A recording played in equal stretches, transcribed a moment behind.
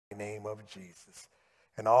name of Jesus.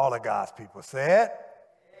 And all of God's people said,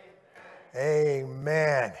 Amen.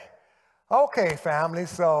 Amen. Okay, family,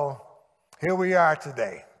 so here we are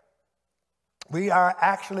today. We are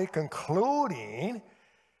actually concluding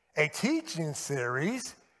a teaching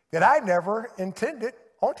series that I never intended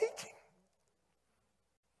on teaching.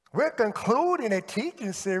 We're concluding a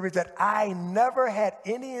teaching series that I never had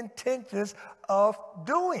any intentions of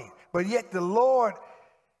doing. But yet the Lord,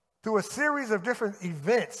 through a series of different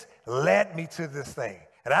events, led me to this thing.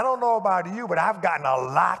 And I don't know about you, but I've gotten a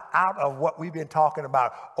lot out of what we've been talking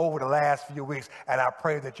about over the last few weeks, and I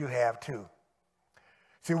pray that you have too.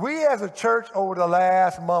 See, we as a church over the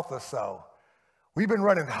last month or so, we've been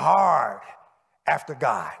running hard after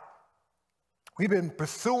God. We've been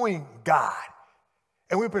pursuing God.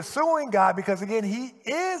 And we're pursuing God because, again, he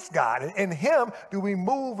is God. And in him do we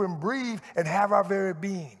move and breathe and have our very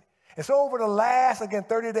being. And so over the last, again,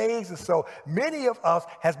 30 days or so, many of us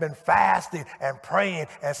has been fasting and praying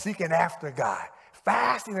and seeking after God.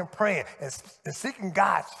 Fasting and praying and seeking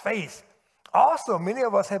God's face. Also, many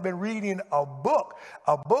of us have been reading a book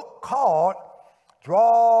called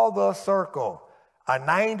Draw the Circle, a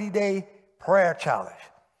 90-day prayer challenge.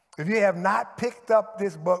 If you have not picked up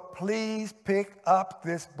this book, please pick up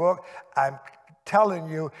this book. I'm telling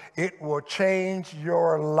you, it will change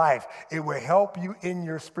your life. It will help you in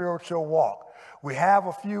your spiritual walk. We have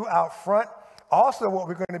a few out front. Also, what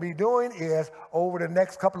we're going to be doing is, over the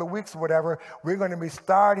next couple of weeks or whatever, we're going to be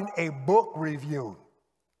starting a book review.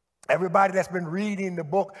 Everybody that's been reading the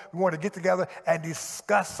book, we want to get together and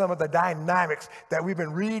discuss some of the dynamics that we've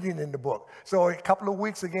been reading in the book. So a couple of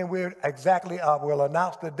weeks, again, we'll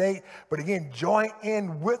announce the date. But again, join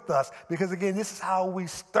in with us because, again, this is how we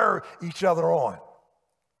stir each other on.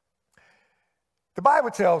 The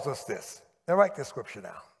Bible tells us this. Now write this scripture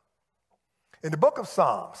down. In the book of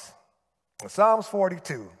Psalms, in Psalms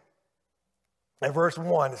 42, in verse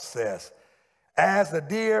 1, it says, "As the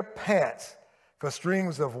deer pants for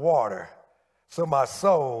streams of water, so my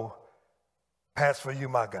soul pants for you,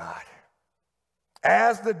 my God.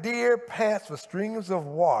 As the deer pants for streams of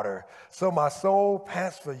water, so my soul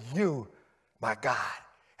pants for you, my God."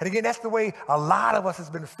 And again, that's the way a lot of us has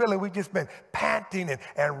been feeling. We've just been panting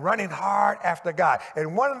and running hard after God.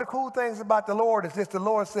 And one of the cool things about the Lord is this. The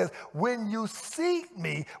Lord says, when you seek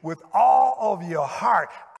me with all of your heart,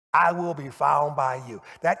 I will be found by you.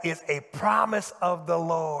 That is a promise of the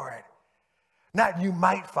Lord. Not you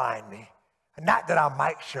might find me, not that I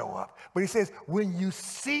might show up, but he says, when you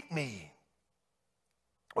seek me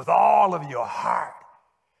with all of your heart.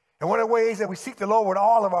 And one of the ways that we seek the Lord with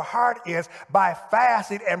all of our heart is by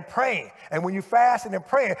fasting and praying. And when you're fasting and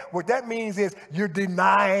praying, what that means is you're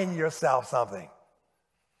denying yourself something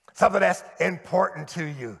that's important to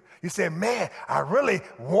you. You say, man, I really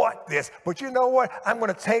want this, but you know what? I'm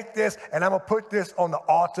going to take this and I'm going to put this on the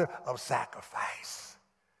altar of sacrifice.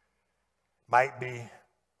 Might be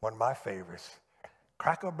one of my favorites,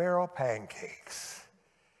 Cracker Barrel pancakes.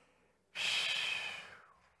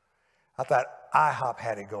 I thought IHOP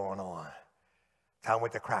had it going on. So I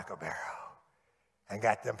went to Cracker Barrel and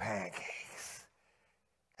got them pancakes.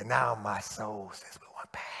 And now my soul says, we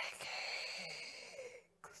want pancakes.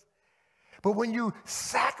 But when you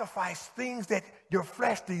sacrifice things that your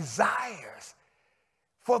flesh desires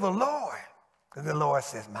for the Lord, then the Lord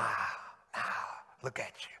says, now, look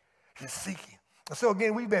at you. You're seeking. So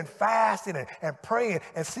again, we've been fasting and praying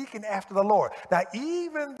and seeking after the Lord. Now,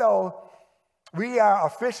 even though we are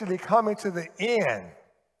officially coming to the end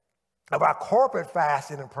of our corporate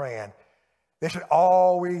fasting and praying, there should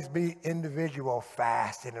always be individual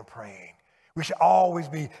fasting and praying. We should always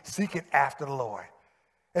be seeking after the Lord.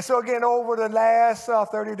 And so again, over the last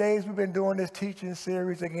 30 days, we've been doing this teaching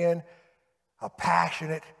series again, a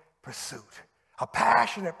passionate pursuit. A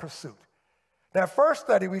passionate pursuit. Now, first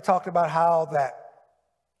study, we talked about how that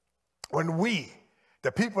when we, the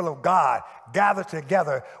people of God, gather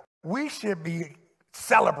together, we should be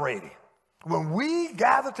celebrating. When we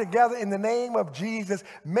gather together in the name of Jesus,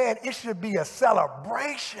 man, it should be a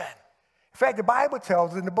celebration. In fact, the Bible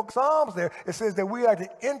tells us in the book of Psalms there, it says that we are to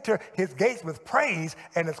enter his gates with praise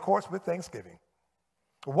and his courts with thanksgiving.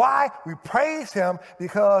 Why? We praise him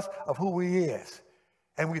because of who he is.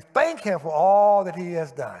 And we thank him for all that he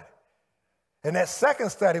has done. In that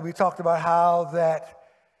second study, we talked about how that,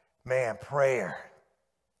 prayer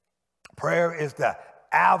is the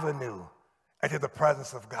avenue into the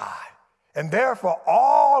presence of God. And therefore,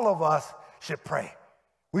 all of us should pray.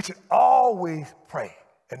 We should always pray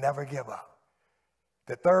and never give up.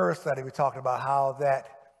 The third study, we talked about how that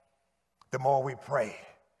the more we pray,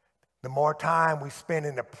 the more time we spend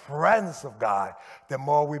in the presence of God, the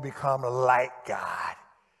more we become like God.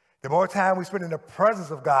 The more time we spend in the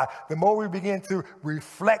presence of God, the more we begin to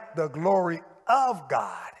reflect the glory of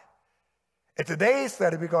God. In today's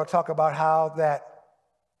study, we're going to talk about how that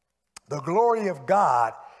the glory of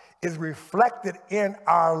God is reflected in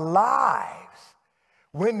our lives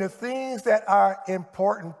when the things that are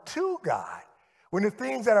important to God, when the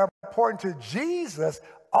things that are important to Jesus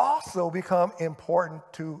also become important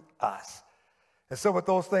to us. And so with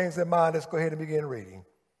those things in mind, let's go ahead and begin reading.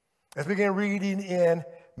 Let's begin reading in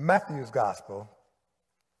Matthew's Gospel,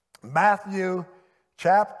 Matthew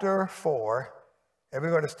chapter 4, and we're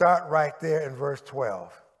going to start right there in verse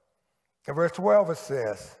 12. In verse 12 it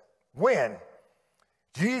says, when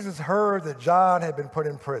Jesus heard that John had been put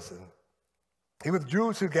in prison, he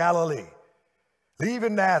withdrew to Galilee.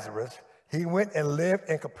 Leaving Nazareth, he went and lived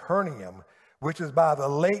in Capernaum, which is by the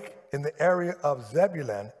lake in the area of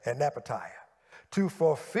Zebulun and Naphtali, to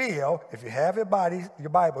fulfill, if you have your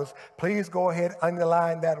Bibles, please go ahead and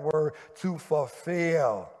underline that word, to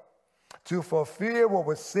fulfill what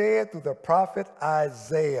was said through the prophet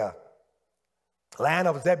Isaiah. Land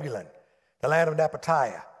of Zebulun, the land of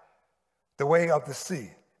Naphtali, the way of the sea,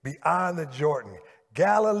 beyond the Jordan,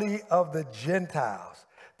 Galilee of the Gentiles.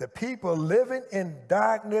 The people living in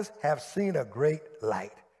darkness have seen a great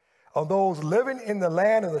light. On those living in the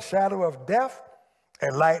land of the shadow of death,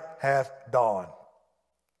 a light has dawned.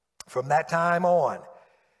 From that time on,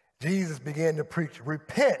 Jesus began to preach,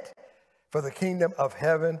 repent, for the kingdom of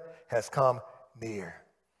heaven has come near.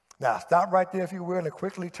 Now, stop right there, if you will, and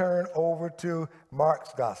quickly turn over to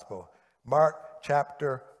Mark's Gospel, Mark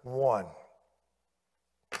chapter 1.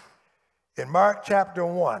 In Mark chapter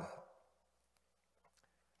 1,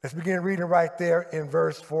 let's begin reading right there in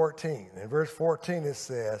verse 14. In verse 14 it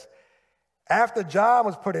says, after John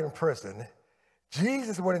was put in prison,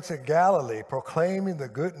 Jesus went into Galilee proclaiming the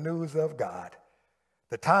good news of God.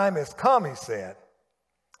 The time has come, he said.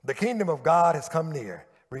 The kingdom of God has come near.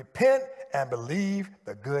 Repent and believe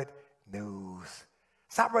the good news.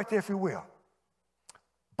 Stop right there, if you will.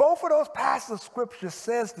 Both of those passages of scripture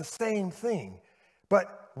says the same thing,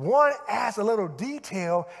 but one adds a little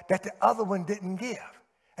detail that the other one didn't give.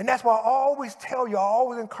 And that's why I always tell you, I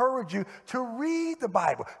always encourage you to read the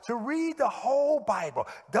Bible, to read the whole Bible.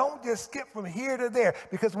 Don't just skip from here to there,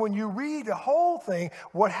 because when you read the whole thing,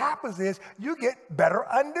 what happens is you get better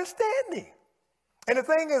understanding. And the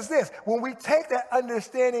thing is this, when we take that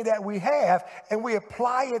understanding that we have and we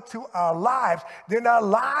apply it to our lives, then our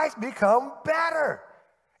lives become better.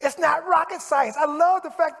 It's not rocket science. I love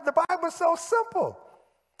the fact that the Bible is so simple.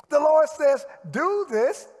 The Lord says, do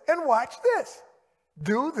this and watch this.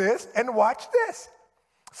 Do this and watch this.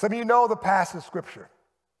 Some of you know the passage of scripture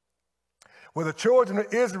where the children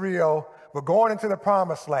of Israel were going into the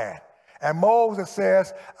promised land. And Moses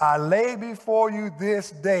says, I lay before you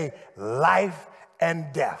this day life and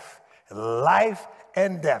death. Life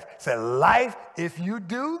and death. Say life if you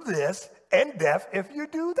do this and death if you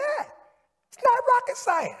do that. It's not rocket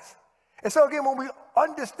science. And so again, when we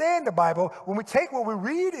understand the Bible, when we take what we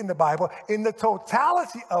read in the Bible, in the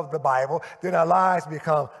totality of the Bible, then our lives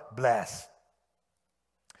become blessed.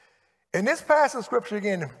 In this passage of scripture,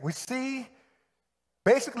 again, we see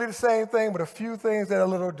basically the same thing, but a few things that are a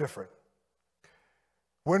little different.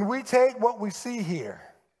 When we take what we see here,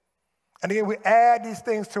 and then we add these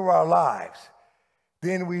things to our lives,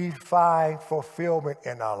 then we find fulfillment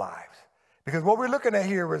in our lives. Because what we're looking at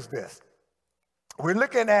here is this. We're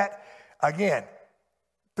looking at, again,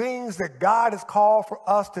 things that God has called for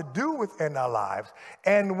us to do within our lives.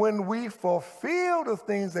 And when we fulfill the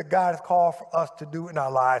things that God has called for us to do in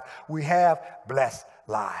our lives, we have blessed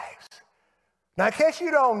lives. Now, in case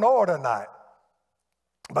you don't know it or not,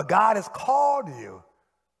 but God has called you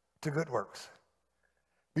to good works.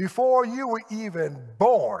 Before you were even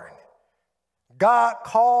born, God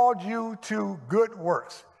called you to good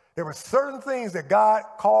works. There were certain things that God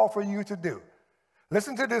called for you to do.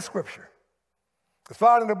 Listen to this scripture. It's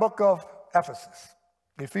found in the book of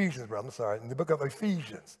Ephesians, in the book of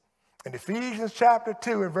Ephesians. In Ephesians chapter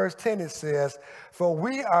 2 and verse 10 it says, for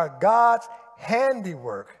we are God's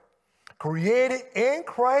handiwork, created in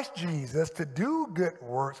Christ Jesus to do good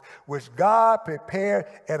works, which God prepared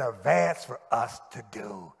in advance for us to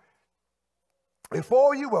do.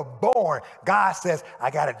 Before you were born, God says,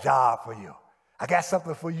 I got a job for you. I got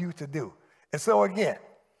something for you to do. And so again,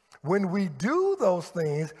 when we do those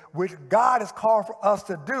things which God has called for us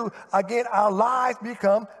to do, again, our lives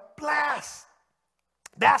become blessed.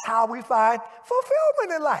 That's how we find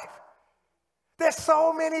fulfillment in life. There's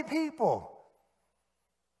so many people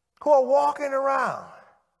who are walking around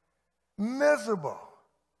miserable.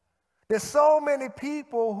 There's so many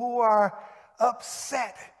people who are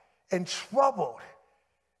upset and troubled.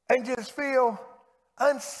 and just feel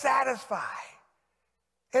unsatisfied.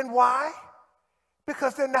 And why?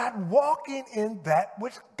 Because they're not walking in that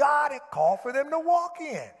which God had called for them to walk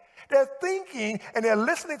in. They're thinking and they're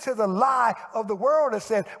listening to the lie of the world that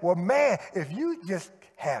said, well, man, if you just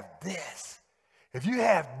have this, if you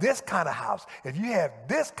have this kind of house, if you have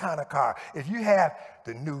this kind of car, if you have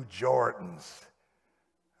the new Jordans,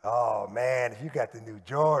 oh, man, if you got the new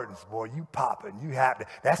Jordans, boy, you popping, you happy.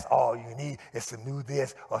 That's all you need is some new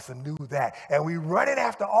this or some new that. And we running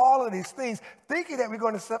after all of these things, thinking that we're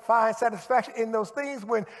going to find satisfaction in those things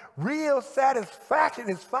when real satisfaction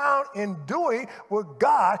is found in doing what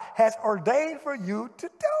God has ordained for you to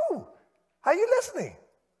do. Are you listening?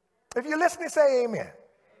 If you're listening, say amen.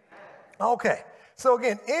 Okay. So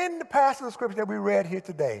again, in the passage of scripture that we read here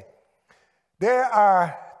today, there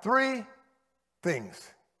are three things.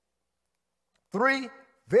 Three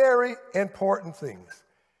very important things.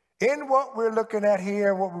 In what we're looking at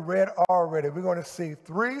here, what we read already, we're going to see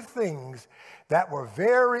three things that were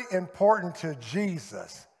very important to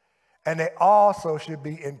Jesus, and they also should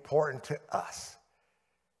be important to us.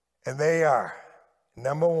 And they are,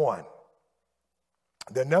 number one,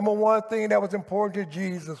 the number one thing that was important to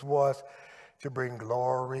Jesus was to bring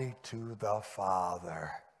glory to the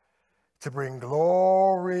Father. To bring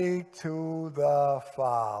glory to the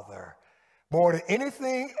Father. More than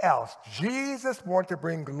anything else, Jesus wanted to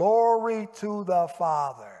bring glory to the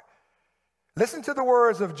Father. Listen to the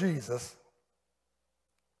words of Jesus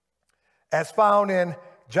as found in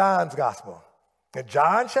John's Gospel. In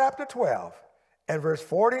John chapter 12 and verse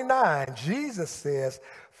 49, Jesus says,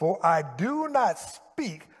 "For I do not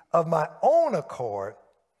speak of my own accord,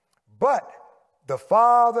 but the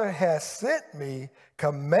Father has sent me,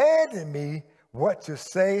 commanding me what to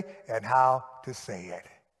say and how to say it."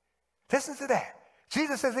 Listen to that.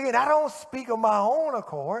 Jesus says again, I don't speak of my own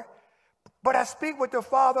accord, but I speak what the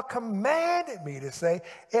Father commanded me to say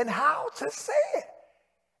and how to say it.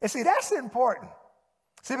 And see, that's important.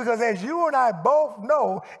 See, because as you and I both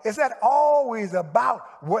know, it's not always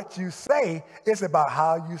about what you say, it's about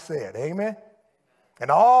how you say it. Amen?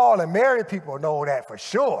 And all the married people know that for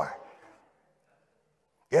sure.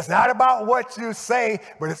 It's not about what you say,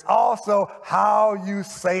 but it's also how you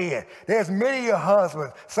say it. There's many a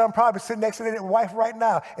husbands, some probably sitting next to their wife right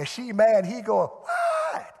now, and she mad, he going,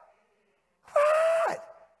 what? What?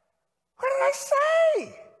 What did I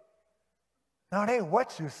say? No, it ain't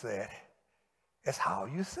what you said. It's how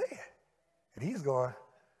you say it. And he's going,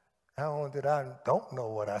 I don't know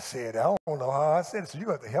what I said. I don't know how I said it, so you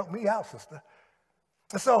have to help me out, sister.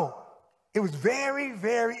 And so it was very,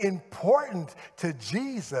 very important to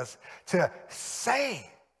Jesus to say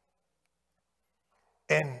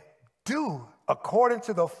and do according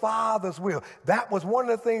to the Father's will. That was one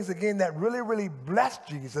of the things, again, that really, really blessed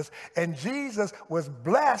Jesus. And Jesus was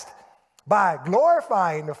blessed by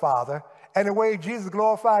glorifying the Father. And the way Jesus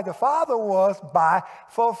glorified the Father was by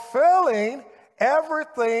fulfilling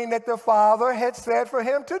everything that the Father had said for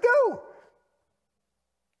him to do.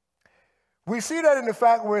 We see that in the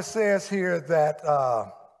fact where it says here that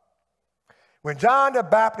when John the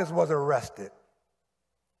Baptist was arrested,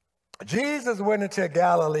 Jesus went into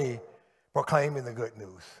Galilee proclaiming the good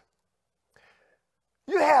news.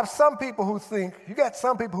 You have some people who think, you got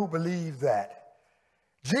some people who believe that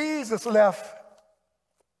Jesus left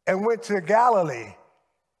and went to Galilee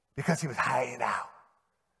because he was hiding out.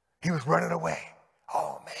 He was running away.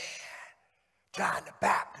 Oh, man, John the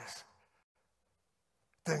Baptist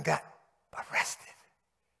then got arrested.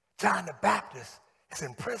 John the Baptist is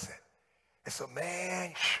in prison. And so,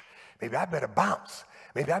 man, maybe I better bounce.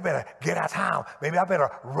 Maybe I better get out of town. Maybe I better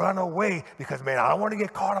run away because, man, I don't want to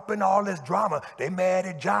get caught up in all this drama. They mad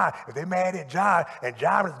at John. If they mad at John and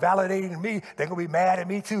John is validating me, they're going to be mad at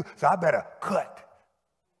me too. So I better cut.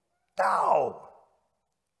 No.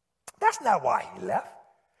 That's not why he left.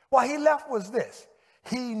 Why he left was this.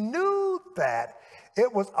 He knew that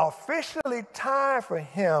it was officially time for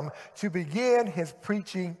him to begin his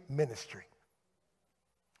preaching ministry.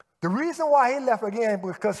 The reason why he left again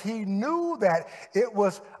was because he knew that it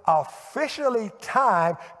was officially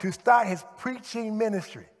time to start his preaching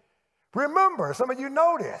ministry. Remember, some of you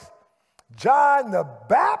know this, John the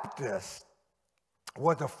Baptist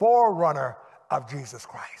was the forerunner of Jesus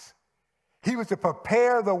Christ. He was to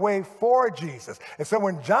prepare the way for Jesus. And so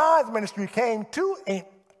when John's ministry came to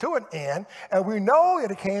an end, and we know that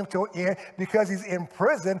it came to an end because he's in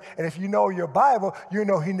prison, and if you know your Bible, you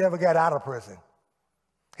know he never got out of prison.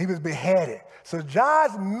 He was beheaded. So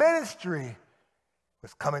John's ministry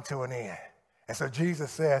was coming to an end. And so Jesus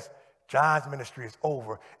says, John's ministry is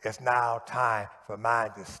over. It's now time for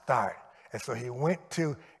mine to start. And so he went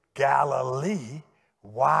to Galilee,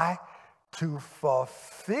 Why? To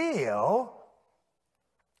fulfill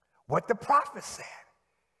what the prophet said.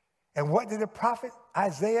 And what did the prophet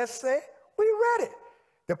Isaiah say? We read it.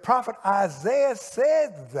 The prophet Isaiah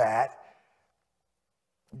said that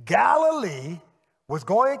Galilee was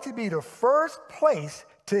going to be the first place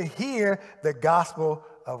to hear the gospel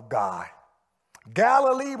of God.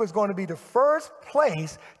 Galilee was going to be the first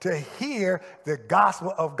place to hear the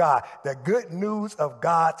gospel of God, the good news of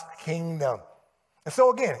God's kingdom. And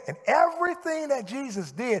so again, in everything that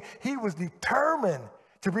Jesus did, he was determined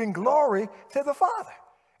to bring glory to the Father.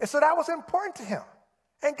 And so that was important to him.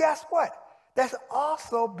 And guess what? That's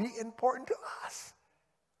also be important to us.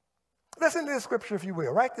 Listen to this scripture, if you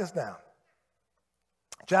will. Write this down.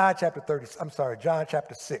 John chapter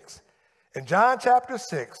 6. In John chapter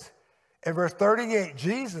 6, in verse 38,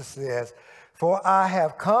 Jesus says, "For I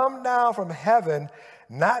have come down from heaven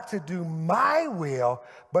not to do my will,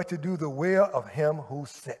 but to do the will of him who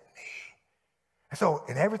sent me." And so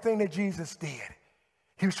in everything that Jesus did,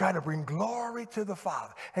 he was trying to bring glory to the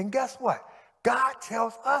Father. And guess what? God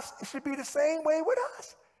tells us it should be the same way with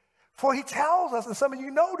us. For he tells us, and some of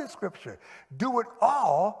you know this scripture, do it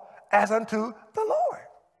all as unto the Lord.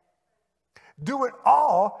 Do it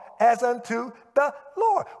all as unto the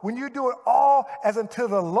Lord. When you do it all as unto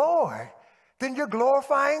the Lord, then you're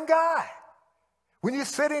glorifying God. When you're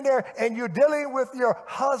sitting there and you're dealing with your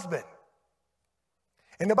husband,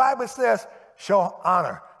 and the Bible says, show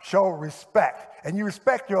honor, show respect. And you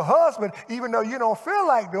respect your husband, even though you don't feel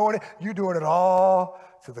like doing it, you're doing it all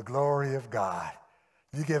to the glory of God.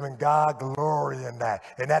 You're giving God glory in that.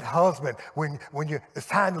 And that husband, when it's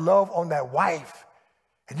time to love on that wife,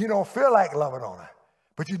 and you don't feel like loving on her,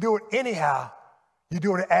 but you do it anyhow, you're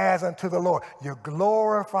doing it as unto the Lord. You're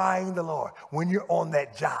glorifying the Lord when you're on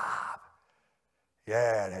that job.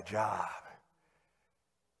 Yeah, that job.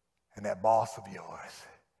 And that boss of yours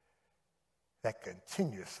that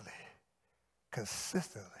continuously,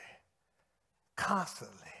 consistently,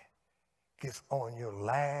 constantly gets on your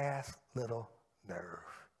last little nerve.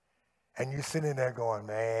 And you're sitting there going,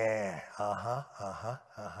 man,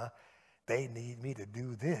 they need me to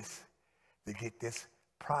do this to get this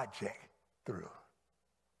project through.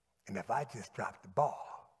 And if I just drop the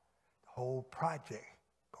ball, the whole project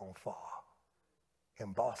gonna fall.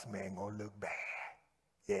 And boss man gonna look bad.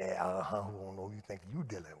 Yeah, who don't know who you think you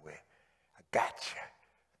dealing with? I got you.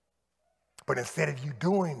 But instead of you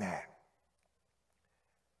doing that,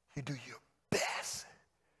 you do your best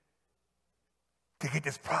to get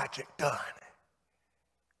this project done.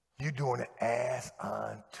 You're doing it as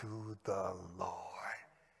unto the Lord.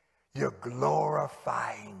 You're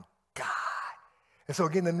glorifying God. And so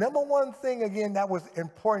again, the number one thing again that was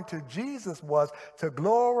important to Jesus was to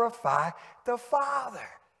glorify the Father.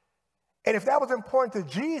 And if that was important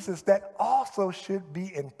to Jesus, that also should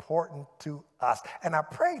be important to us. And I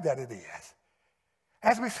pray that it is.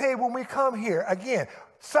 As we say when we come here, again,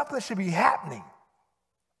 something should be happening.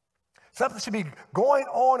 Something should be going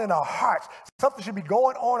on in our hearts. Something should be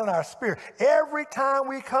going on in our spirit. Every time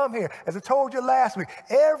we come here, as I told you last week,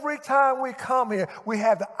 every time we come here, we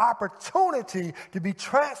have the opportunity to be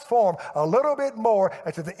transformed a little bit more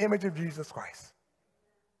into the image of Jesus Christ.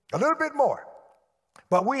 A little bit more.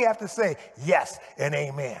 But we have to say yes and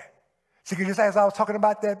amen. See, just as I was talking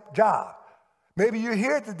about that job, maybe you're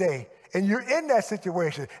here today and you're in that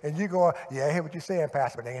situation and you're going, yeah, I hear what you're saying,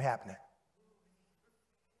 Pastor, but it ain't happening.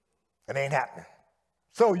 It ain't happening.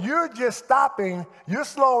 So you're just stopping, you're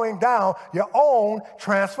slowing down your own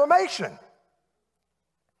transformation.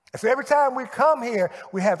 And so every time we come here,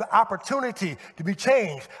 we have the opportunity to be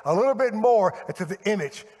changed a little bit more into the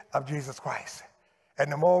image of Jesus Christ.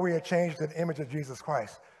 And the more we are changed to the image of Jesus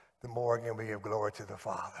Christ, the more again we give glory to the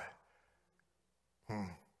Father.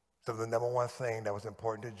 So the number one thing that was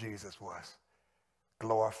important to Jesus was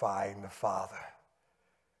glorifying the Father.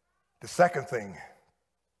 The second thing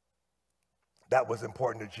that was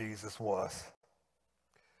important to Jesus was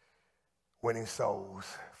winning souls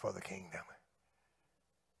for the kingdom.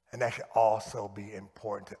 And that should also be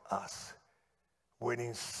important to us,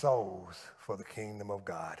 winning souls for the kingdom of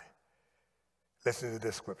God. Listen to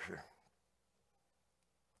this scripture.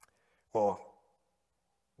 Well,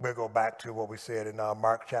 we'll go back to what we said in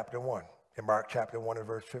Mark chapter 1. In Mark chapter 1 and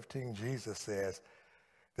verse 15, Jesus says,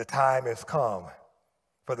 the time has come,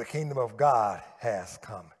 for the kingdom of God has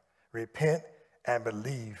come. Repent and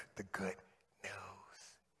believe the good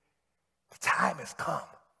news. The time has come.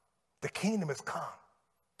 The kingdom has come.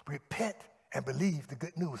 Repent and believe the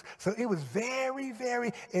good news. So it was very,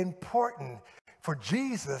 very important for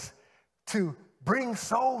Jesus to bring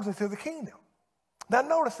souls into the kingdom. Now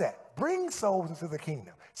notice that. Bring souls into the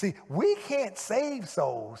kingdom. See, we can't save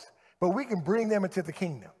souls, but we can bring them into the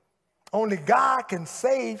kingdom. Only God can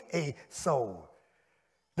save a soul.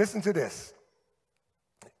 Listen to this.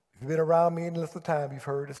 If you've been around me in a little time, you've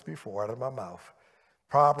heard this before out of my mouth.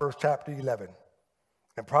 Proverbs chapter 11.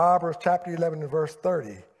 In Proverbs chapter 11 and verse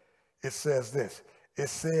 30, it says this. It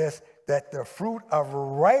says that the fruit of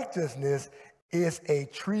righteousness is a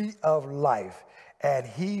tree of life, and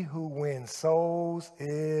he who wins souls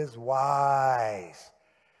is wise.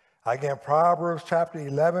 Again, Proverbs chapter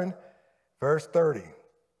 11, verse 30.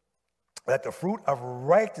 That the fruit of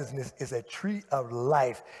righteousness is a tree of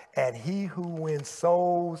life, and he who wins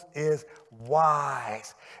souls is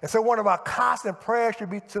wise. And so one of our constant prayers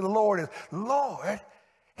should be to the Lord is, Lord,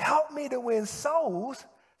 help me to win souls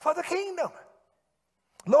for the kingdom.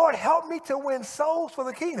 Lord, help me to win souls for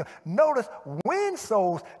the kingdom. Notice, win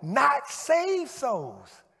souls, not save souls.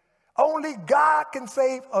 Only God can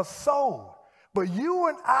save a soul. But you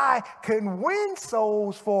and I can win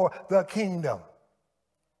souls for the kingdom.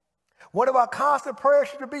 One of our constant prayers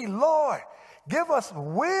should be, Lord, give us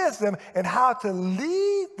wisdom in how to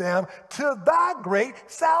lead them to thy great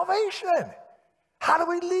salvation. How do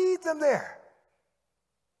we lead them there?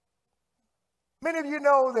 Many of you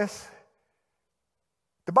know this.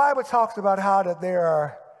 The Bible talks about how that there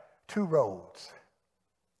are two roads.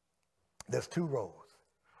 There's two roads.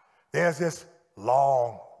 There's this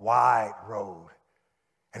long, wide road,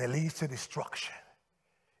 and it leads to destruction.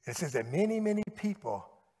 And it says that many, many people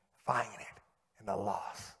find it and are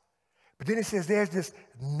lost. But then it says there's this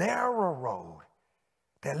narrow road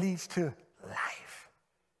that leads to life,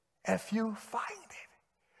 and few find it.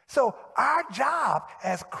 So our job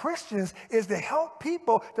as Christians is to help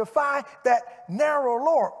people to find that narrow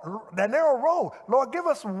road. Lord, give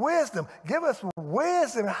us wisdom. Give us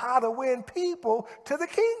wisdom how to win people to the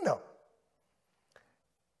kingdom.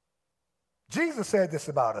 Jesus said this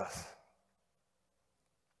about us.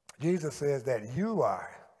 Jesus says that you are,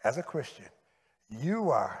 as a Christian, you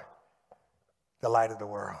are the light of the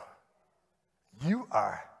world. You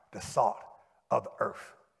are the salt of the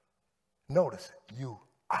earth. Notice, you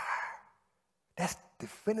are. That's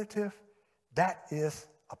definitive. That is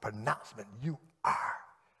a pronouncement. You are.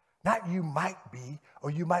 Not you might be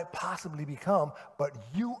or you might possibly become, but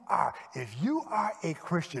you are. If you are a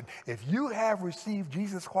Christian, if you have received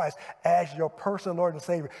Jesus Christ as your personal Lord and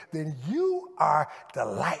Savior, then you are the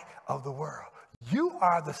light of the world. You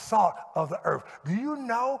are the salt of the earth. Do you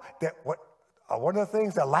know that one of the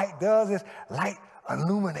things that light does is light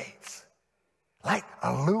illuminates. Light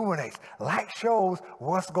illuminates. Light shows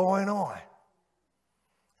what's going on.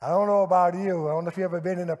 I don't know about you. I don't know if you've ever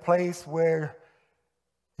been in a place where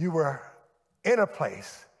you were in a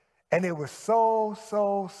place and it was so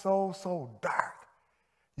dark.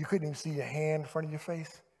 You couldn't even see your hand in front of your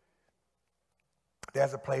face.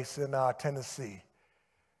 There's a place in Tennessee.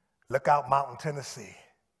 Lookout Mountain, Tennessee.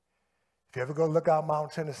 If you ever go Lookout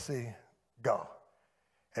Mountain, Tennessee, go.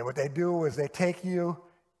 And what they do is they take you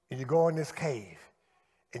and you go in this cave,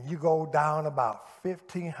 and you go down about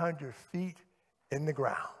 1,500 feet in the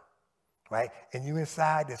ground, right? And you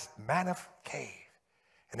inside this mammoth cave,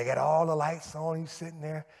 and they got all the lights on. You sitting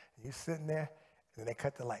there, and then they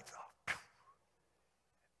cut the lights off.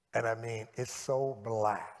 And I mean, it's so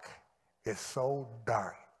black, it's so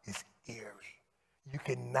dark, it's eerie. You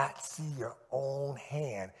cannot see your own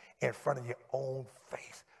hand in front of your own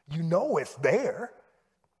face. You know it's there,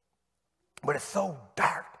 but it's so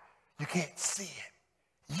dark. You can't see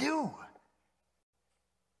it. You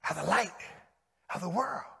are the light of the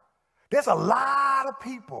world. There's a lot of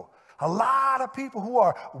people who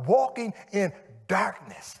are walking in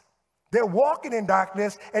darkness. They're walking in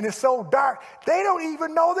darkness, and it's so dark, they don't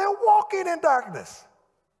even know they're walking in darkness.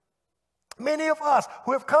 Many of us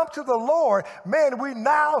who have come to the Lord, man, we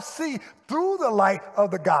now see through the light of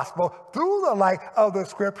the gospel, through the light of the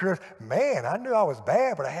scriptures. Man, I knew I was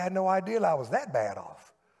bad, but I had no idea I was that bad off.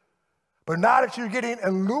 But now that you're getting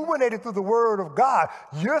illuminated through the word of God,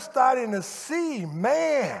 you're starting to see,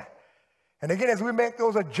 man. And again, as we make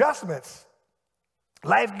those adjustments,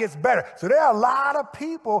 life gets better. So there are a lot of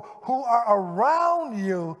people who are around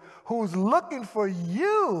you who's looking for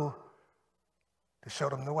you to show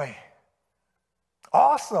them the way.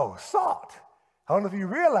 Also, salt. I don't know if you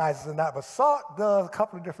realize this or not, but salt does a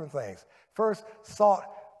couple of different things. First, salt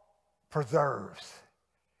preserves.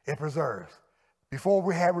 It preserves. Before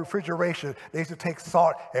we had refrigeration, they used to take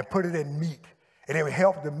salt and put it in meat, and it would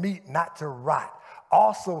help the meat not to rot.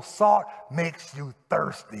 Also, salt makes you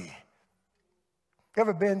thirsty. You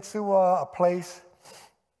ever been to a place,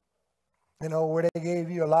 where they gave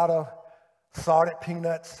you a lot of salted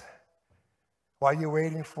peanuts while you're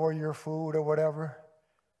waiting for your food or whatever?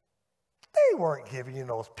 they weren't giving you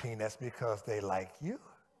those peanuts because they like you.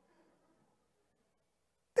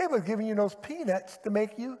 They were giving you those peanuts to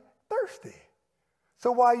make you thirsty.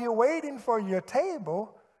 So while you're waiting for your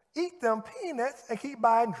table, eat them peanuts and keep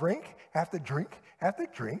buying drink after drink after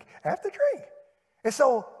drink after drink. And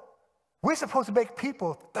so we're supposed to make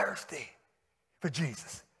people thirsty for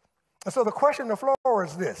Jesus. And so the question on the floor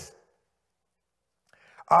is this.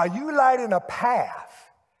 Are you lighting a path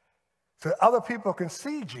so other people can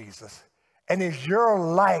see Jesus? And is your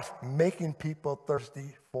life making people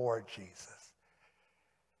thirsty for Jesus?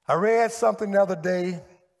 I read something the other day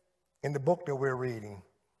in the book that we're reading,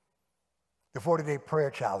 the 40-Day Prayer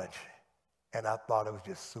Challenge, and I thought it was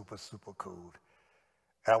just super, super cool.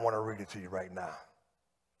 And I want to read it to you right now.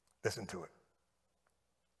 Listen to it.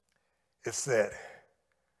 It said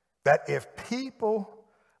that if people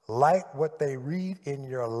like what they read in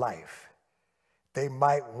your life, they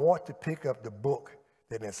might want to pick up the book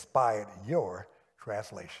that inspired your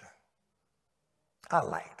translation. I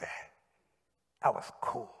like that. That was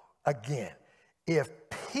cool. Again, if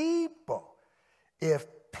people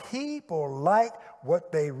like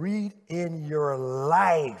what they read in your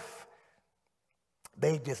life,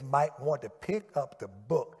 they just might want to pick up the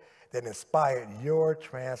book that inspired your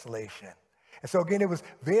translation. And so again, it was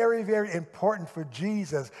very, very important for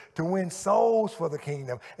Jesus to win souls for the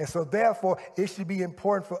kingdom. And so therefore, it should be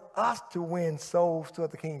important for us to win souls for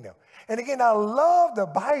the kingdom. And again, I love the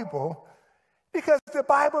Bible because the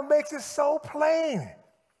Bible makes it so plain.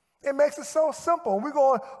 It makes it so simple. We're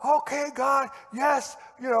going, okay, God, yes,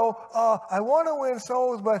 I want to win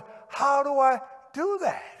souls, but how do I do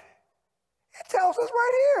that? It tells us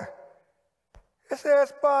right here. It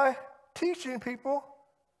says by teaching people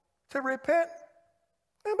to repent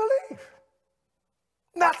and believe.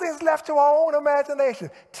 Nothing's left to our own imagination.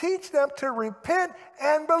 Teach them to repent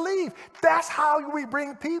and believe. That's how we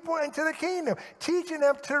bring people into the kingdom, teaching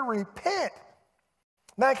them to repent.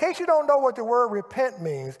 Now, in case you don't know what the word repent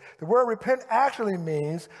means, the word repent actually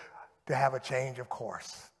means to have a change of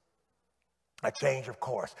course. A change of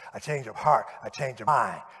course, a change of heart, a change of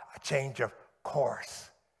mind, a change of course.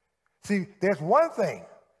 See, there's one thing.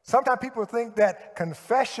 Sometimes people think that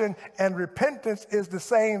confession and repentance is the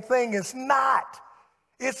same thing. It's not.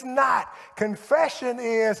 It's not. Confession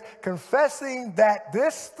is confessing that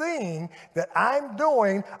this thing that I'm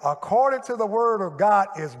doing according to the word of God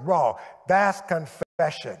is wrong. That's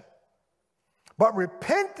confession. But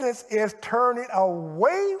repentance is turning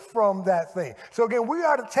away from that thing. So again, we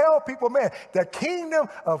are to tell people, man, the kingdom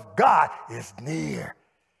of God is near.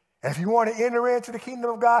 And if you want to enter into the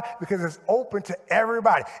kingdom of God, because it's open to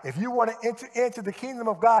everybody. If you want to enter into the kingdom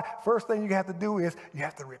of God, first thing you have to do is you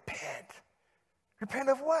have to repent. Repent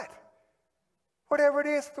of what? Whatever it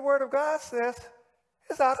is the word of God says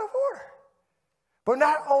is out of order. But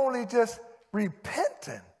not only just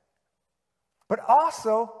repenting, but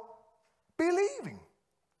also believing,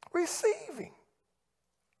 receiving.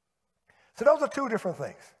 So those are two different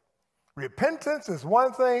things. Repentance is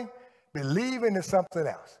one thing, believing is something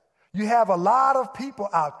else. You have a lot of people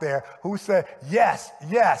out there who say, yes,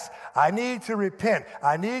 I need to repent.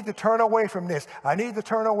 I need to turn away from this. I need to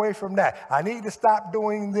turn away from that. I need to stop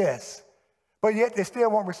doing this. But yet they still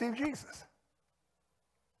won't receive Jesus.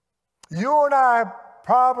 You and I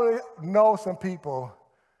probably know some people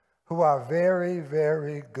who are very,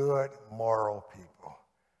 very good moral people.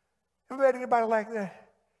 Ever met anybody like that?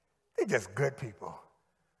 They're just good people.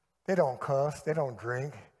 They don't cuss. They don't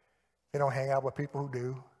drink. They don't hang out with people who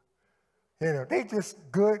do. They just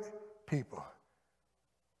good people.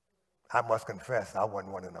 I must confess, I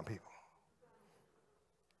wasn't one of them people.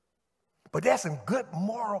 But there's some good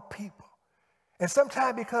moral people. And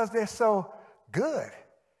sometimes because they're so good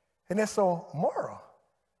and they're so moral,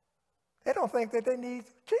 they don't think that they need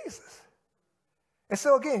Jesus. And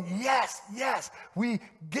so again, yes, we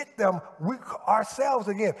get them. We ourselves,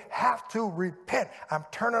 again, have to repent. I'm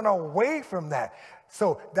turning away from that.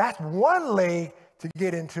 So that's one leg to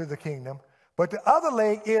get into the kingdom. But the other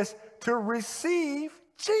leg is to receive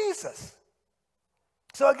Jesus.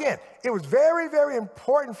 So again, it was very, very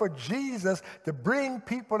important for Jesus to bring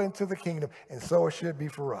people into the kingdom, and so it should be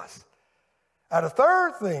for us. Now, the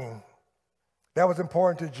third thing that was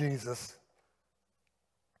important to Jesus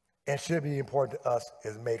and should be important to us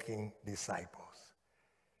is making disciples.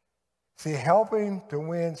 See, helping to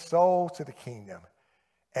win souls to the kingdom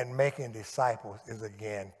and making disciples is,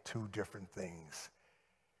 again, two different things.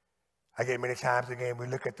 Again, many times, again, we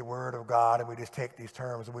look at the word of God and we just take these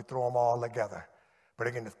terms and we throw them all together. But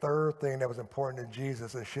again, the third thing that was important to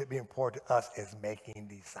Jesus and should be important to us is making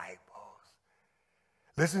disciples.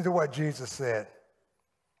 Listen to what Jesus said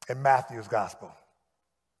in Matthew's gospel.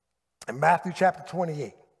 In Matthew chapter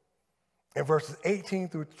 28, in verses 18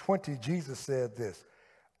 through 20, Jesus said this,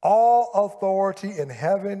 all authority in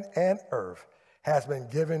heaven and earth has been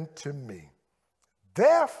given to me.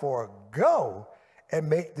 Therefore, go and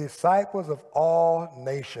make disciples of all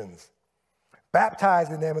nations,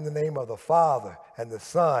 baptizing them in the name of the Father and the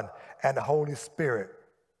Son and the Holy Spirit,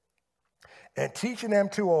 and teaching them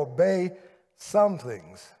to obey some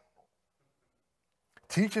things,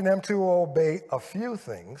 teaching them to obey a few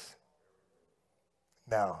things.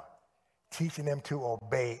 Now, teaching them to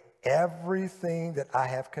obey everything that I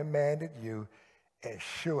have commanded you, and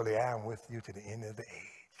surely I am with you to the end of the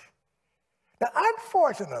age. Now,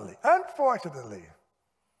 unfortunately,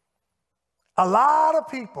 a lot of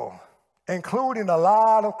people, including a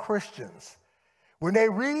lot of Christians, when they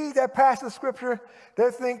read that passage of Scripture,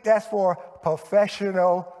 they think that's for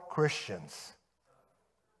professional Christians.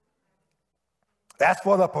 That's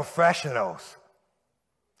for the professionals.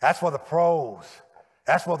 That's for the pros.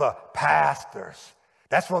 That's for the pastors.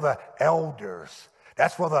 That's for the elders.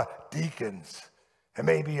 That's for the deacons and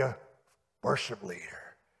maybe a worship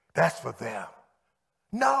leader. That's for them.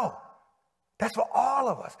 No, that's for all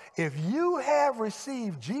of us. If you have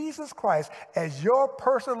received Jesus Christ as your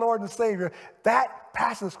personal Lord and Savior, that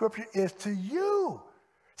passage of Scripture is to you.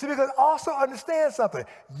 See, because also understand something.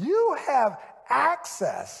 You have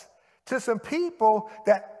access to some people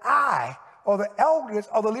that I or the elders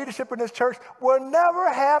or the leadership in this church will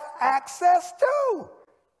never have access to.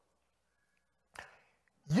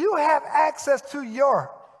 You have access to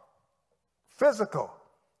your physical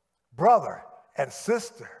brother and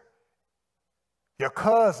sister, your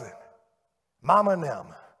cousin, mama and them.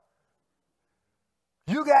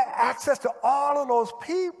 You got access to all of those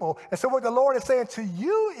people. And so what the Lord is saying to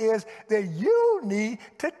you is that you need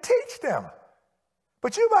to teach them.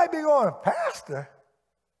 But you might be going, Pastor,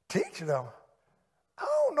 teach them? I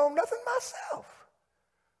don't know nothing myself.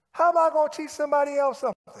 How am I going to teach somebody else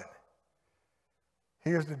something?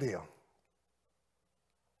 Here's the deal.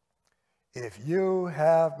 If you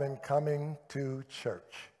have been coming to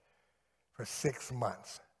church for 6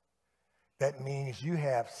 months, that means you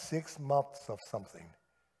have 6 months of something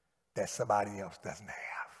that somebody else doesn't have.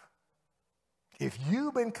 If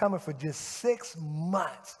you've been coming for just 6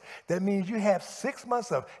 months, that means you have 6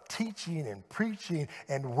 months of teaching and preaching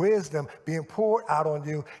and wisdom being poured out on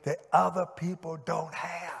you that other people don't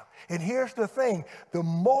have. And here's the thing, the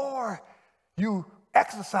more you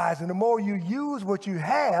exercise and the more you use what you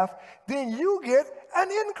have, then you get an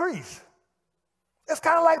increase. It's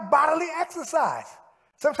kind of like bodily exercise.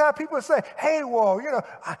 Sometimes people say, hey, well,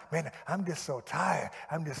 I'm just so tired.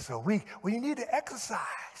 I'm just so weak. Well, you need to exercise.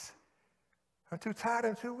 I'm too tired.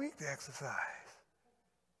 I'm too weak to exercise.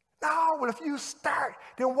 No, but if you start,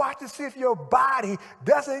 then watch to see if your body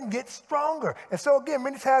doesn't get stronger. And so again,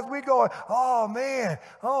 many times we go, oh man,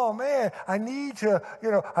 I need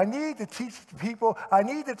to teach people. I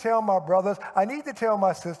need to tell my brothers. I need to tell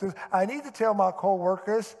my sisters. I need to tell my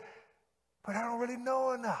co-workers, but I don't really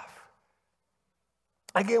know enough.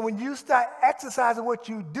 Again, when you start exercising what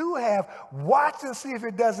you do have, watch and see if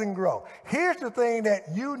it doesn't grow. Here's the thing that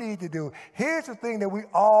you need to do. Here's the thing that we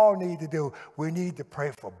all need to do. We need to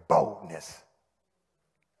pray for boldness.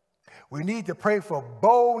 We need to pray for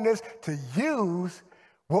boldness to use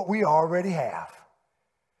what we already have.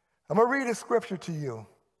 I'm going to read a scripture to you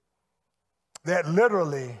that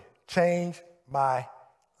literally changed my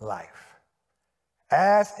life.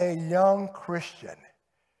 As a young Christian,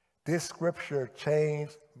 this scripture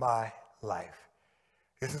changed my life.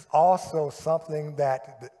 This is also something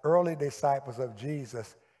that the early disciples of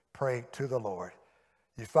Jesus prayed to the Lord.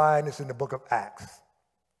 You find this in the book of Acts,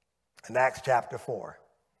 in Acts chapter 4.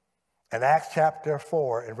 In Acts chapter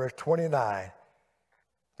 4, in verse 29,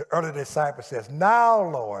 the early disciple says, now,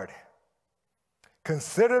 Lord,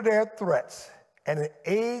 consider their threats and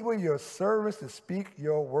enable your servants to speak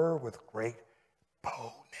your word with great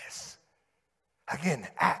boldness. Again,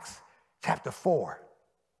 Acts chapter 4,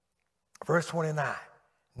 verse 29.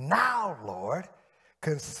 Now, Lord,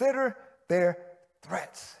 consider their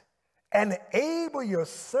threats and enable your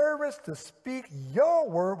servants to speak your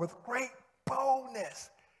word with great boldness.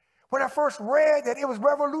 When I first read that, it was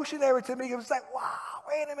revolutionary to me. It was like, wow,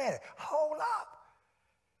 wait a minute, hold up.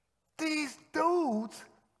 These dudes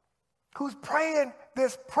who's praying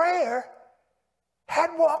this prayer had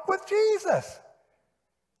walked with Jesus.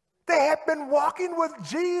 They had been walking with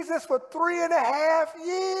Jesus for 3.5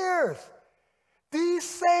 years. These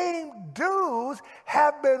same dudes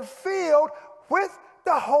have been filled with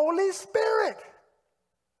the Holy Spirit.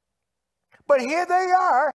 But here they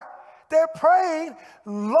are. They're praying,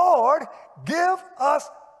 Lord, give us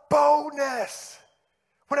boldness.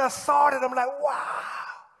 When I saw it, I'm like, wow.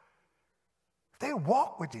 They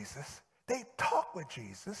walk with Jesus. They talk with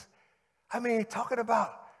Jesus. I mean, talking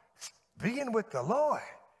about being with the Lord.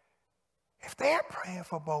 If they're praying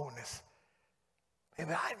for boldness,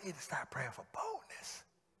 maybe I need to start praying for boldness.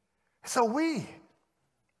 So we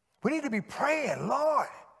need to be praying, Lord,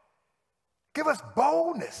 give us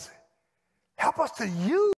boldness. Help us to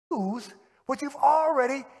use what you've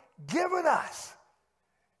already given us.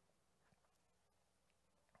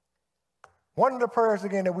 One of the prayers,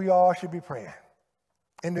 again, that we all should be praying,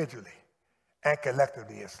 individually and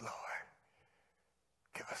collectively, is, Lord,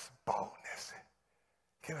 give us boldness.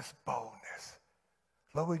 Give us boldness.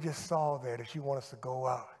 Lord, we just saw there that you want us to go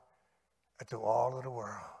out into all of the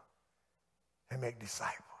world and make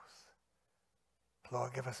disciples.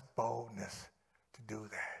 Lord, give us boldness to do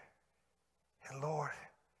that. And Lord,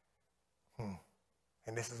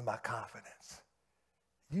 and this is my confidence,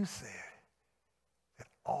 you said that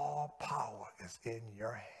all power is in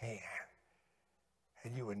your hand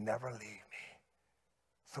and you would never leave me.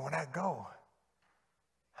 So when I go,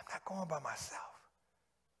 I'm not going by myself.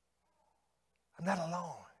 I'm not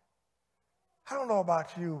alone. I don't know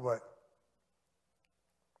about you, but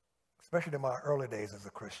especially in my early days as a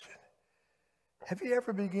Christian, have you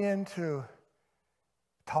ever begun to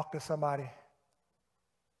talk to somebody?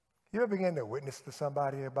 You ever begin to witness to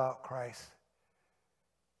somebody about Christ?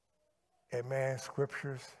 And man,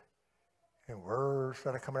 scriptures and words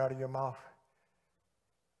that are coming out of your mouth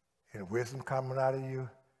and wisdom coming out of you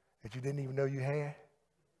that you didn't even know you had?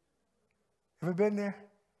 Ever been there?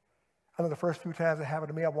 I know the first few times it happened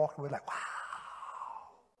to me, I walked away like, wow,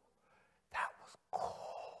 that was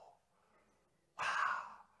cool. Wow.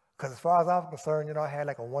 Because as far as I was concerned, I had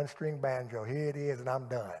like a one-string banjo. Here it is, and I'm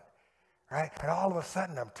done. Right? And all of a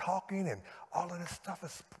sudden, I'm talking, and all of this stuff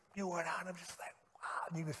is spewing out. I'm just like, wow.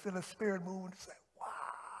 And you can feel the Spirit moving. It's like, wow.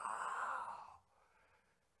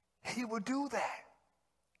 He will do that.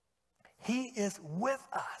 He is with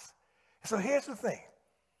us. So here's the thing.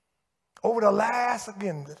 Over the last,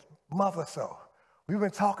 again, month or so, we've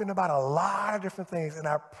been talking about a lot of different things, and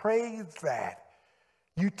I pray that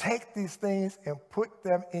you take these things and put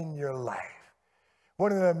them in your life.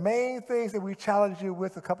 One of the main things that we challenged you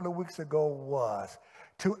with a couple of weeks ago was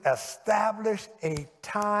to establish a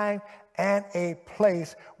time and a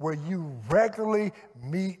place where you regularly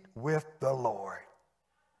meet with the Lord.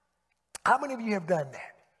 How many of you have done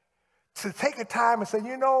that? To take a time and say,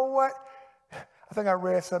 you know what? I think I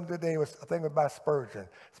read something today, I think it was about Spurgeon.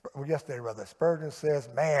 Yesterday, rather. Spurgeon says,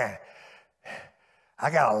 man, I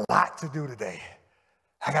got a lot to do today.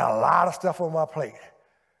 I got a lot of stuff on my plate.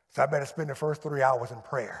 So I better spend the first 3 hours in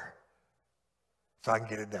prayer so I can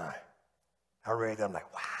get it done. I read that, I'm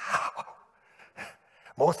like, wow.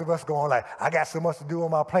 Most of us going like, I got so much to do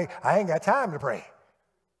on my plate, I ain't got time to pray.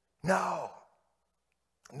 No.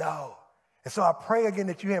 And so I pray again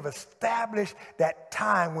that you have established that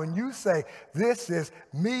time when you say, this is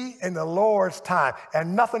me and the Lord's time,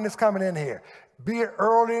 and nothing is coming in here. Be it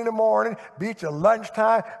early in the morning, be it your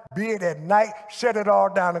lunchtime, be it at night, shut it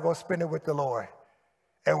all down and go spend it with the Lord.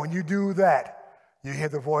 And when you do that, you hear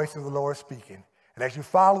the voice of the Lord speaking. And as you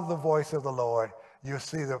follow the voice of the Lord, you'll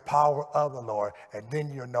see the power of the Lord, and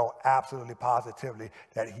then you'll know absolutely positively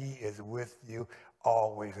that he is with you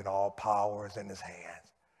always, and all power is in his hands.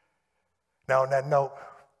 Now, on that note,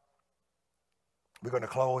 we're going to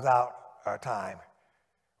close out our time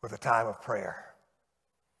with a time of prayer.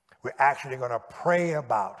 We're actually going to pray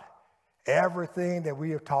about everything that we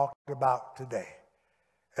have talked about today.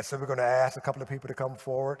 And so we're going to ask a couple of people to come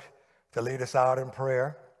forward to lead us out in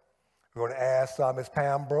prayer. We're going to ask Ms.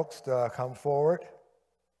 Pam Brooks to come forward.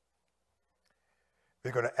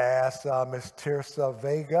 We're going to ask Ms. Tirsa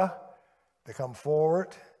Vega to come forward.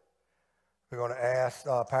 We're going to ask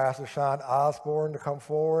Pastor Sean Osborne to come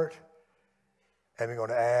forward. And we're going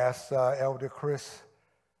to ask Elder Chris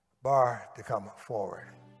Barr to come forward.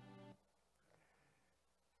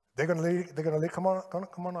 They're going to lead, come on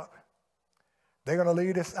up. They're going to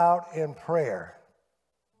lead us out in prayer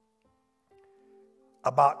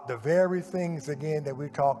about the very things, again, that we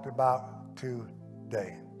talked about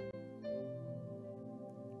today.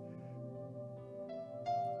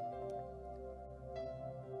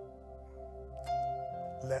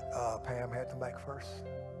 Let Pam have the mic first.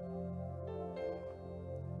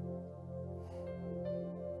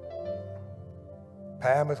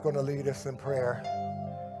 Pam is going to lead us in prayer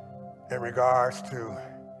in regards to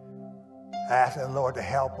asking the Lord to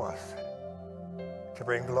help us to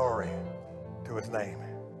bring glory to his name.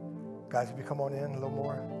 Guys, if you come on in a little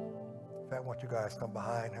more. In fact, I want you guys to come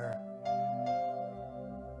behind her.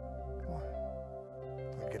 Come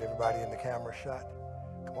on. Get everybody in the camera shot.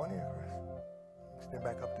 Come on in, Chris. Stand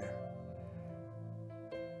back up there.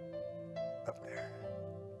 Up there.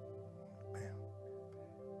 Pam.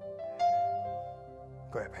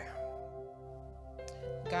 Go ahead, Pam.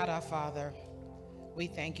 God our Father, we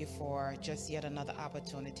thank you for just yet another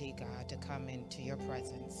opportunity, God, to come into your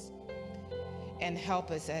presence. And help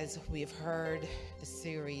us as we've heard the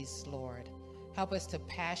series, Lord. Help us to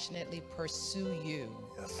passionately pursue you,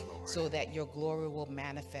 yes, Lord, so that your glory will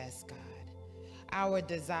manifest, God. Our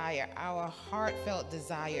desire, our heartfelt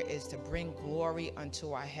desire is to bring glory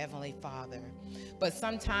unto our Heavenly Father. But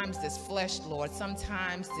sometimes this flesh, Lord,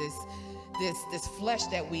 sometimes this flesh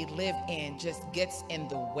that we live in just gets in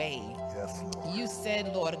the way. yes, Lord. You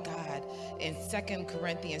said, Lord God, in 2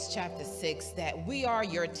 Corinthians chapter 6, that we are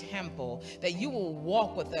your temple, that you will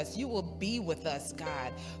walk with us, you will be with us,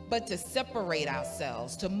 God, but to separate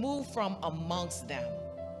ourselves, to move from amongst them.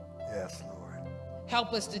 Yes, Lord.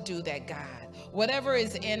 Help us to do that, God. Whatever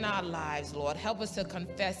is in our lives, Lord, help us to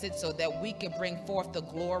confess it so that we can bring forth the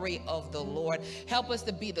glory of the Lord. Help us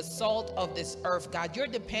to be the salt of this earth, God. You're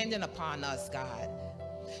dependent upon us, God.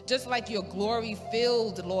 Just like your glory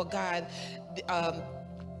filled, Lord God,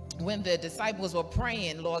 when the disciples were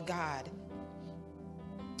praying, Lord God,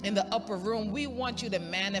 in the upper room, we want you to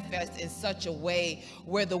manifest in such a way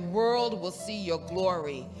where the world will see your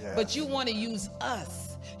glory. Yes. But you want to use us.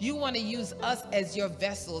 You want to use us as your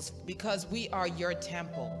vessels because we are your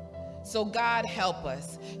temple. So God, help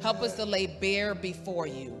us. Help us to lay bare before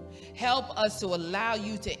you. Help us to allow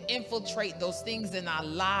you to infiltrate those things in our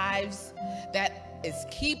lives that is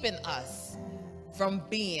keeping us from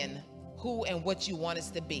being who and what you want us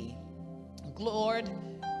to be. Lord,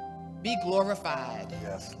 be glorified.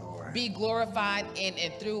 Yes, Lord. Be glorified in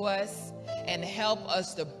and through us, and help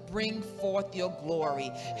us to bring forth your glory.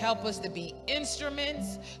 Help us to be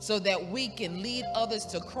instruments so that we can lead others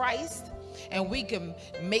to Christ and we can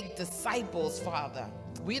make disciples, Father.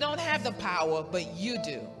 We don't have the power, but you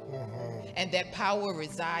do. Mm-hmm. And that power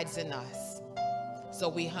resides in us. So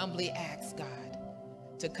we humbly ask, God,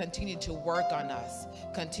 to continue to work on us,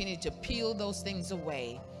 continue to peel those things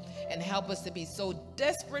away, and help us to be so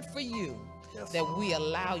desperate for you, yes, that we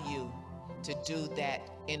allow you to do that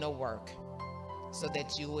inner work so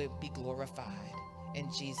that you will be glorified. In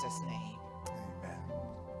Jesus' name. Amen.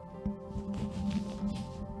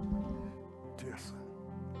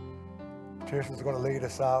 Tirsa's going to lead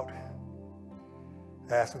us out,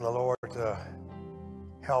 asking the Lord to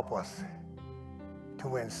help us to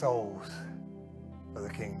win souls for the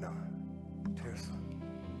kingdom. Tirsa.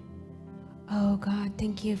 Oh God,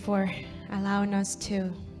 thank you for allowing us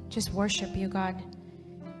to just worship you, God.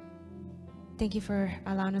 Thank you for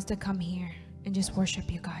allowing us to come here and just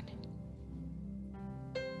worship you, God.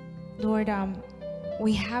 Lord,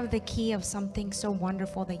 we have the key of something so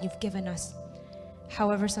wonderful that you've given us.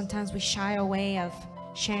 However, sometimes we shy away of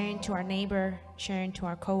sharing to our neighbor, sharing to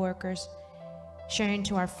our coworkers, sharing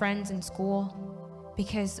to our friends in school,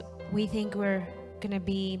 because we think we're gonna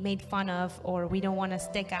be made fun of or we don't want to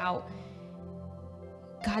stick out.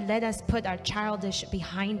 God, let us put our childish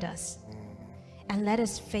behind us and let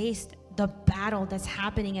us face the battle that's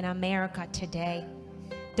happening in America today.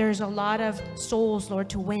 There's a lot of souls, Lord,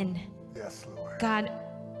 to win. Yes, Lord. God,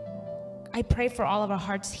 I pray for all of our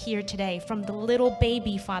hearts here today, from the little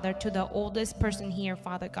baby, Father, to the oldest person here,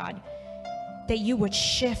 Father God, that you would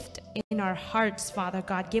shift in our hearts, Father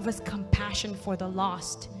God. Give us compassion for the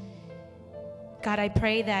lost. God, I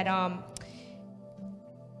pray that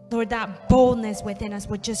Lord, that boldness within us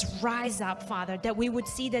would just rise up, Father, that we would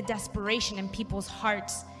see the desperation in people's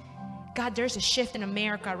hearts. God, there's a shift in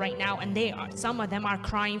America right now, and some of them are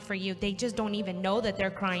crying for you. They just don't even know that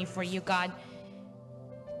they're crying for you, God.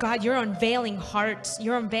 God, you're unveiling hearts.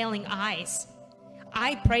 You're unveiling eyes.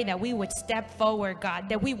 I pray that we would step forward, God,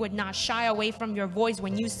 that we would not shy away from your voice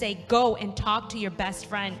when you say, go and talk to your best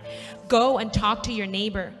friend. Go and talk to your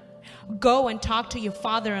neighbor. Go and talk to your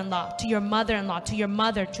father-in-law, to your mother-in-law, to your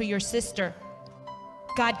mother, to your sister.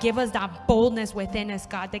 God, give us that boldness within us,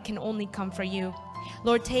 God, that can only come from you.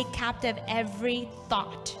 Lord, take captive every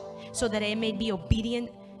thought so that it may be obedient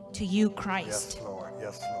to you, Christ. Yes, Lord.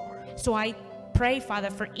 Yes, Lord. So I pray, Father,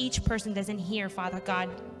 for each person that's in here, Father God.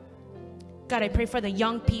 God, I pray for the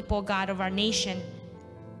young people, God, of our nation.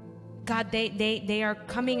 God, they are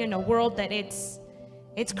coming in a world that it's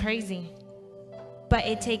crazy. But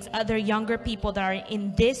it takes other younger people that are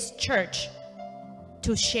in this church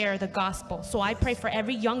to share the gospel. So I pray for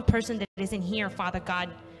every young person that is in here, Father God.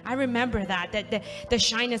 I remember that the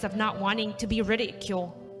shyness of not wanting to be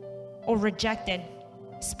ridiculed or rejected,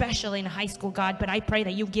 especially in high school, God. But I pray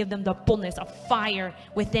that you give them the boldness of fire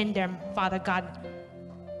within them, Father God.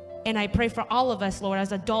 And I pray for all of us, Lord,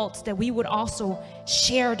 as adults, that we would also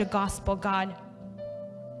share the gospel, God,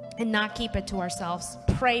 and not keep it to ourselves.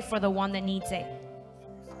 Pray for the one that needs it.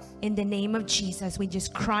 In the name of Jesus, we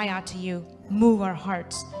just cry out to you. Move our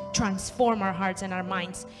hearts, transform our hearts and our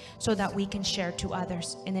minds so that we can share to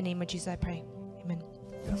others. In the name of Jesus, I pray. Amen.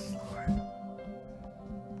 Yes, Lord.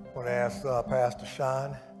 I want to ask Pastor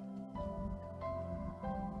Sean.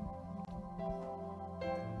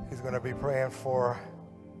 He's going to be praying for,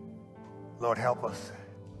 Lord, help us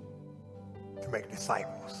to make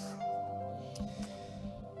disciples.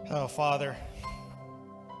 Oh, Father,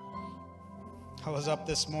 I was up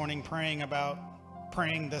this morning praying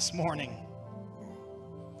this morning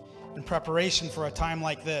in preparation for a time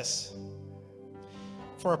like this,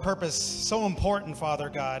 for a purpose so important, Father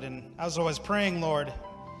God. And as I was praying, Lord,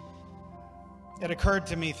 it occurred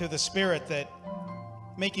to me through the Spirit that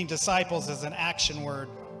making disciples is an action word.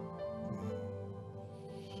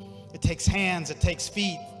 It takes hands, it takes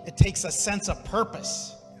feet, it takes a sense of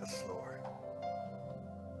purpose. Yes, Lord.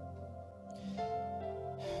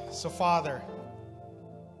 So, Father,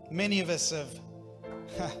 many of us have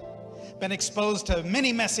been exposed to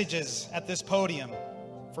many messages at this podium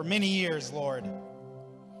for many years, Lord.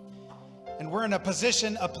 And we're in a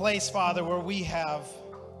position, a place, Father, where we have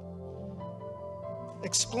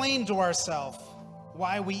explained to ourselves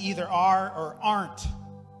why we either are or aren't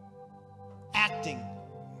acting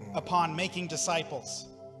upon making disciples.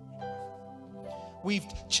 We've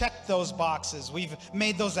checked those boxes. We've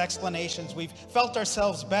made those explanations. We've felt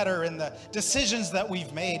ourselves better in the decisions that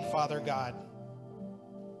we've made, Father God.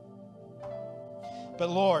 But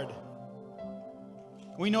Lord,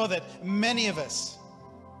 we know that many of us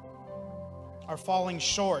are falling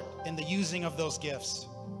short in the using of those gifts,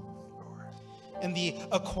 in the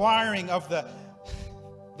acquiring of the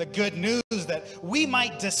good news that we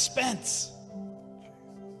might dispense.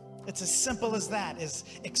 It's as simple as that, is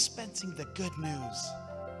expensing the good news.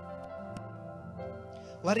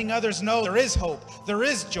 Letting others know there is hope, there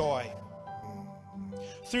is joy.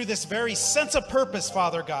 Through this very sense of purpose,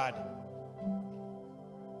 Father God,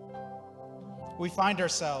 we find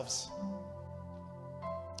ourselves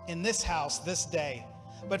in this house this day,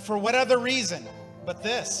 but for what other reason but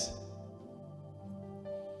this?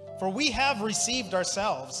 For we have received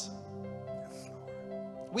ourselves.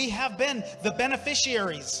 We have been the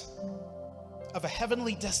beneficiaries of a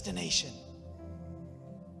heavenly destination.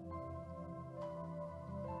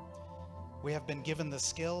 We have been given the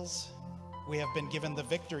skills. We have been given the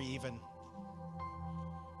victory even.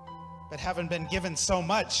 But having been given so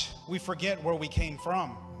much, we forget where we came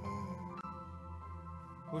from.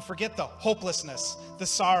 We forget the hopelessness, the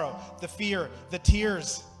sorrow, the fear, the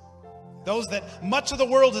tears, those that much of the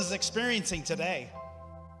world is experiencing today.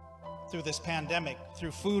 Through this pandemic,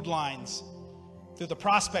 through food lines, through the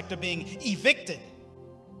prospect of being evicted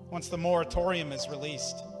once the moratorium is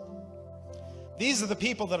released. These are the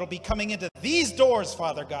people that will be coming into these doors,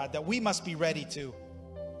 Father God, that we must be ready to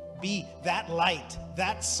be that light,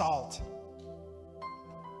 that salt,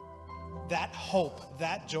 that hope,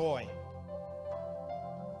 that joy.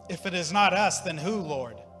 If it is not us, then who,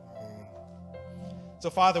 Lord? So,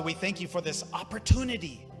 Father, we thank you for this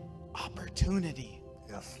opportunity.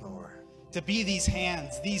 Yes, Lord. To be these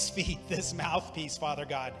hands, these feet, this mouthpiece, Father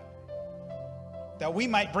God, that we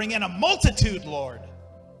might bring in a multitude, Lord,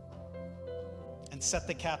 and set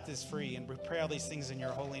the captives free. And we pray all these things in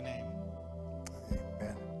your holy name.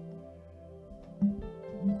 Amen.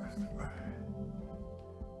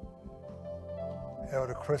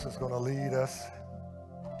 Elder Chris is going to lead us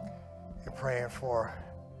in praying for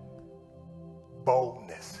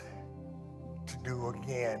boldness to do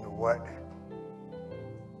again what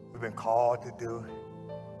we've been called to do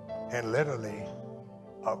and literally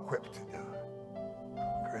equipped to do.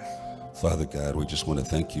 Chris. Father God, we just want to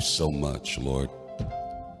thank you so much, Lord,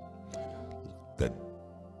 that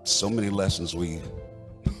so many lessons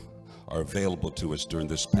are available to us during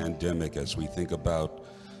this pandemic as we think about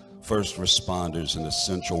first responders and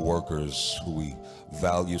essential workers who we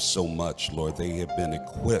value so much, Lord. They have been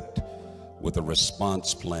equipped with a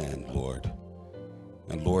response plan, Lord.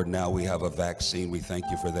 And Lord, now we have a vaccine. We thank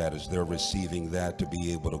you for that as they're receiving that, to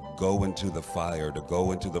be able to go into the fire, to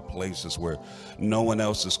go into the places where no one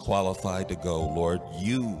else is qualified to go. Lord,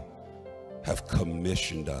 you have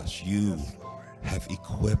commissioned us. You have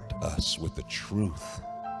equipped us with the truth,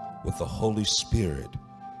 with the Holy Spirit,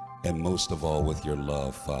 and most of all with your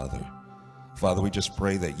love, Father. Father, we just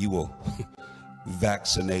pray that you will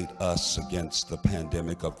vaccinate us against the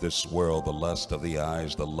pandemic of this world, the lust of the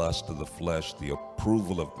eyes, the lust of the flesh, the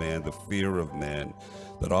approval of man, the fear of man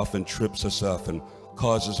that often trips us up and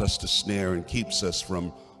causes us to snare and keeps us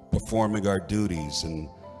from performing our duties. And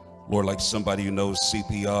Lord, like somebody who knows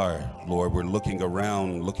CPR, Lord, we're looking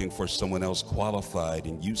around looking for someone else qualified,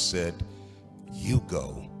 and you said, you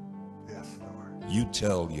go. Yes, Lord. You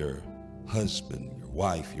tell your husband, your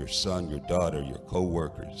wife, your son, your daughter, your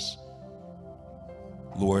co-workers.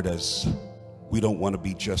 Lord, as we don't want to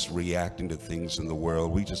be just reacting to things in the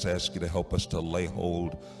world, we just ask you to help us to lay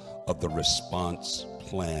hold of the response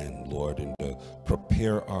plan, Lord, and to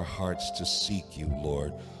prepare our hearts to seek you,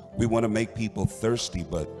 Lord. We want to make people thirsty,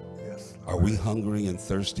 but Yes, are we hungry and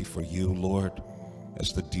thirsty for you, Lord,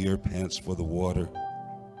 as the deer pants for the water?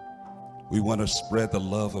 We want to spread the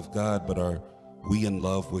love of God, but are we in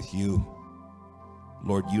love with you?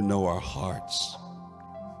 Lord, you know our hearts.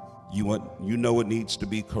 You know what needs to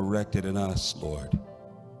be corrected in us, Lord.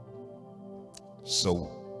 So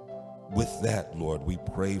with that, Lord, we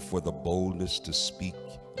pray for the boldness to speak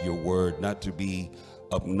your word, not to be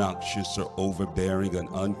obnoxious or overbearing and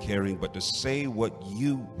uncaring, but to say what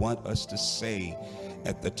you want us to say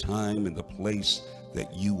at the time and the place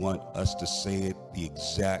that you want us to say it, the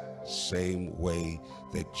exact same way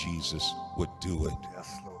that Jesus would do it. Yes,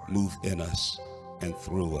 Lord. Move in us and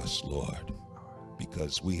through us, Lord,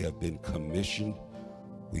 because we have been commissioned,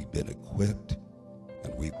 we've been equipped,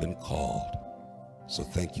 and we've been called. So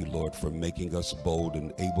thank you, Lord, for making us bold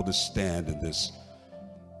and able to stand in this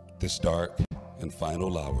dark and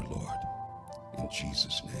final hour, Lord. In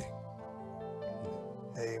Jesus' name.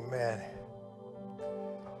 Amen.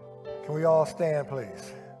 Can we all stand,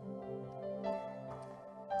 please?